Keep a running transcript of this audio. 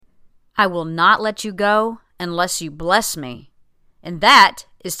I will not let you go unless you bless me. And that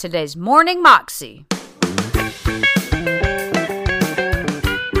is today's Morning Moxie.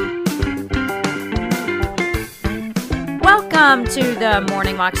 Welcome to the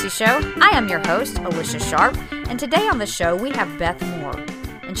Morning Moxie Show. I am your host, Alicia Sharp, and today on the show we have Beth Moore,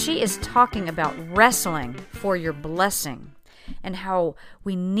 and she is talking about wrestling for your blessing and how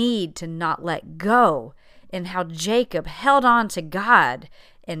we need to not let go, and how Jacob held on to God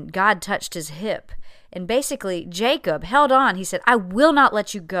and God touched his hip. And basically, Jacob held on. He said, I will not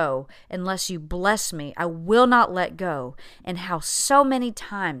let you go unless you bless me. I will not let go. And how so many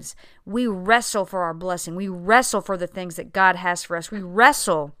times we wrestle for our blessing. We wrestle for the things that God has for us. We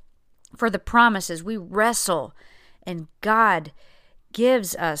wrestle for the promises. We wrestle. And God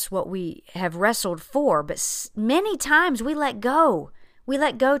gives us what we have wrestled for. But many times we let go. We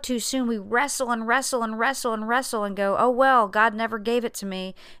let go too soon. We wrestle and wrestle and wrestle and wrestle and go, oh, well, God never gave it to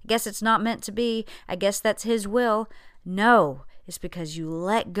me. I guess it's not meant to be. I guess that's His will. No, it's because you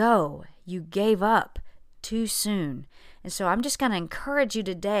let go. You gave up too soon. And so I'm just going to encourage you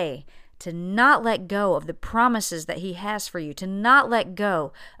today to not let go of the promises that He has for you, to not let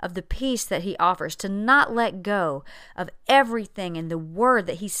go of the peace that He offers, to not let go of everything in the Word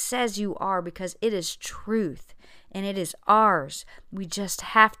that He says you are, because it is truth. And it is ours. We just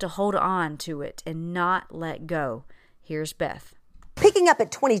have to hold on to it and not let go. Here's Beth. Picking up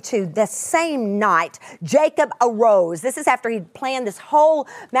at 22, the same night, Jacob arose. This is after he'd planned this whole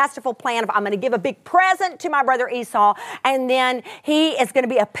masterful plan of, I'm going to give a big present to my brother Esau, and then he is going to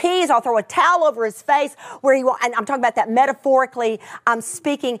be appeased. I'll throw a towel over his face where he will, and I'm talking about that metaphorically. I'm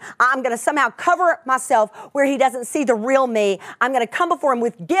speaking. I'm going to somehow cover myself where he doesn't see the real me. I'm going to come before him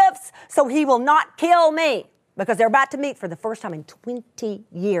with gifts so he will not kill me. Because they're about to meet for the first time in 20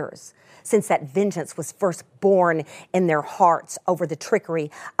 years since that vengeance was first born in their hearts over the trickery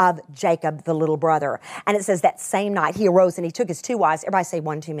of Jacob, the little brother. And it says that same night he arose and he took his 2 wives. Everybody say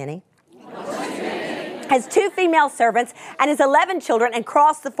one too many. His 2 female servants and his 11 children, and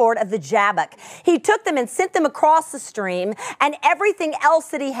crossed the ford of the Jabbok. He took them and sent them across the stream and everything else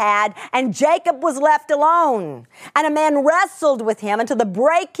that he had, and Jacob was left alone. And a man wrestled with him until the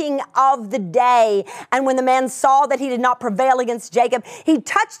breaking of the day. And when the man saw that he did not prevail against Jacob, he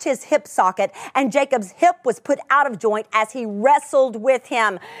touched his hip socket, and Jacob's hip was put out of joint as he wrestled with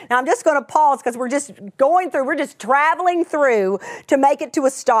him. Now I'm just going to pause because we're just traveling through to make it to a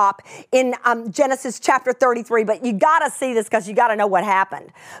stop in Genesis chapter 33, but you got to see this because you got to know what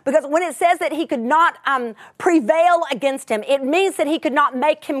happened. Because when it says that he could not prevail against him, it means that he could not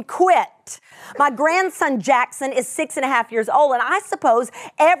make him quit. My grandson Jackson is 6.5 years old, and I suppose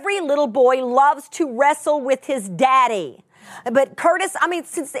every little boy loves to wrestle with his daddy. But Curtis,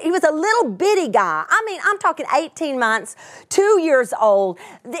 since he was a little bitty guy, I'm talking 18 months, 2 years old,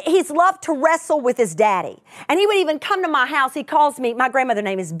 he's loved to wrestle with his daddy. And he would even come to my house. He calls me, my grandmother's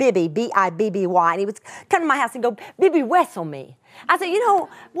name is Bibby, B-I-B-B-Y, and he would come to my house and go, Bibby, wrestle me. I said, you know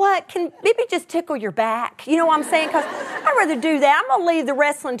what, can Bibby just tickle your back? You know what I'm saying? Because I'd rather do that. I'm going to leave the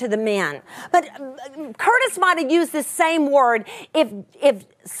wrestling to the men. But Curtis might have used this same word if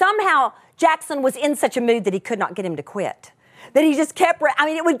somehow Jackson was in such a mood that he could not get him to quit. That he just kept,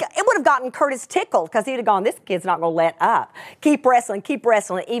 it would have gotten Curtis tickled because he'd have gone, this kid's not going to let up. Keep wrestling,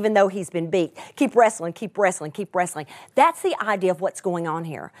 even though he's been beat. Keep wrestling, keep wrestling, keep wrestling. That's the idea of what's going on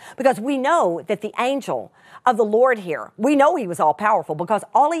here. Because we know that the angel of the Lord here, we know he was all powerful because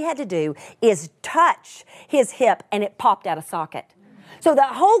all he had to do is touch his hip and it popped out of socket. So the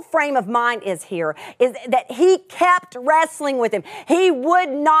whole frame of mind is that he kept wrestling with him. He would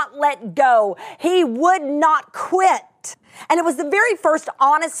not let go. He would not quit. And it was the very first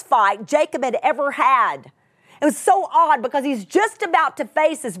honest fight Jacob had ever had. It was so odd because he's just about to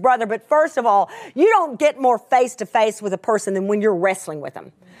face his brother. But first of all, you don't get more face to face with a person than when you're wrestling with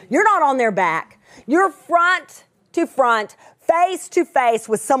them. You're not on their back. You're front to front, face to face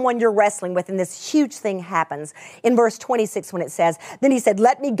with someone you're wrestling with. And this huge thing happens in verse 26 when it says, then he said,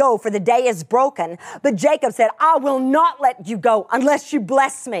 let me go, for the day is broken. But Jacob said, I will not let you go unless you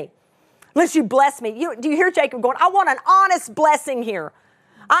bless me. Unless you bless me. Do you hear Jacob going, I want an honest blessing here.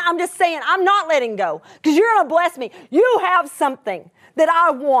 I'm just saying, I'm not letting go because you're going to bless me. You have something that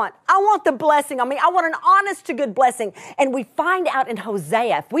I want. I want the blessing on me. I want an honest to good blessing. And we find out in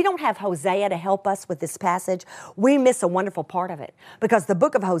Hosea, if we don't have Hosea to help us with this passage, we miss a wonderful part of it. Because the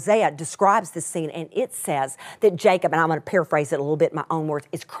book of Hosea describes this scene, and it says that Jacob, and I'm going to paraphrase it a little bit in my own words,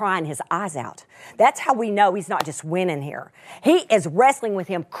 is crying his eyes out. That's how we know he's not just winning here. He is wrestling with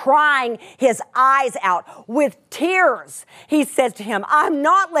him, crying his eyes out with tears. He says to him, I'm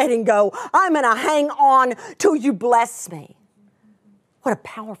not letting go. I'm going to hang on till you bless me. What a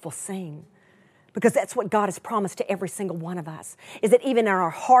powerful scene. Because that's what God has promised to every single one of us, is that even in our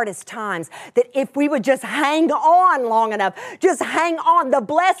hardest times, that if we would just hang on long enough, just hang on, the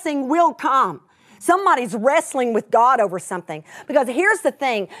blessing will come. Somebody's wrestling with God over something. Because here's the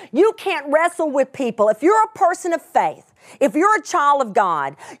thing, you can't wrestle with people. If you're a person of faith, if you're a child of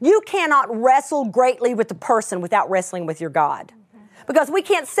God, you cannot wrestle greatly with the person without wrestling with your God. Because we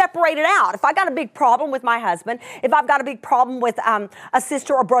can't separate it out. If I got a big problem with my husband, if I've got a big problem with a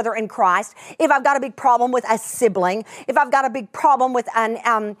sister or brother in Christ, if I've got a big problem with a sibling, if I've got a big problem with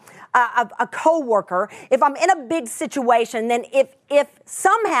a co-worker, if I'm in a big situation, then if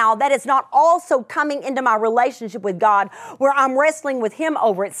somehow that is not also coming into my relationship with God where I'm wrestling with Him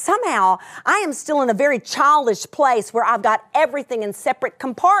over it, somehow I am still in a very childish place where I've got everything in separate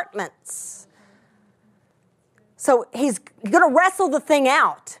compartments. So he's going to wrestle the thing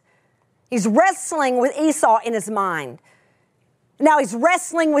out. He's wrestling with Esau in his mind. Now he's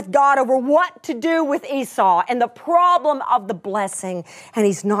wrestling with God over what to do with Esau and the problem of the blessing. And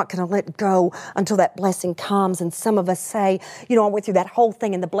he's not going to let go until that blessing comes. And some of us say, you know, I went through that whole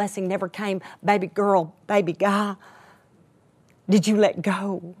thing and the blessing never came. Baby girl, baby guy, did you let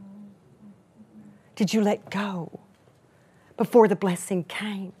go? Did you let go before the blessing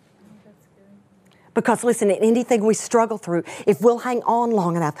came? Because listen, in anything we struggle through, if we'll hang on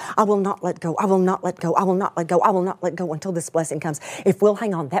long enough, I will not let go, I will not let go, I will not let go, I will not let go until this blessing comes. If we'll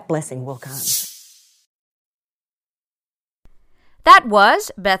hang on, that blessing will come. That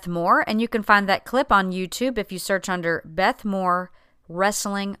was Beth Moore, and you can find that clip on YouTube if you search under Beth Moore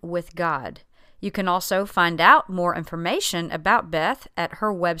Wrestling with God. You can also find out more information about Beth at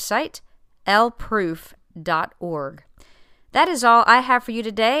her website, lproof.org. That is all I have for you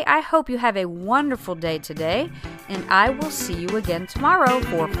today. I hope you have a wonderful day today, and I will see you again tomorrow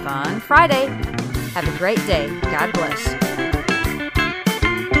for Fun Friday. Have a great day. God bless.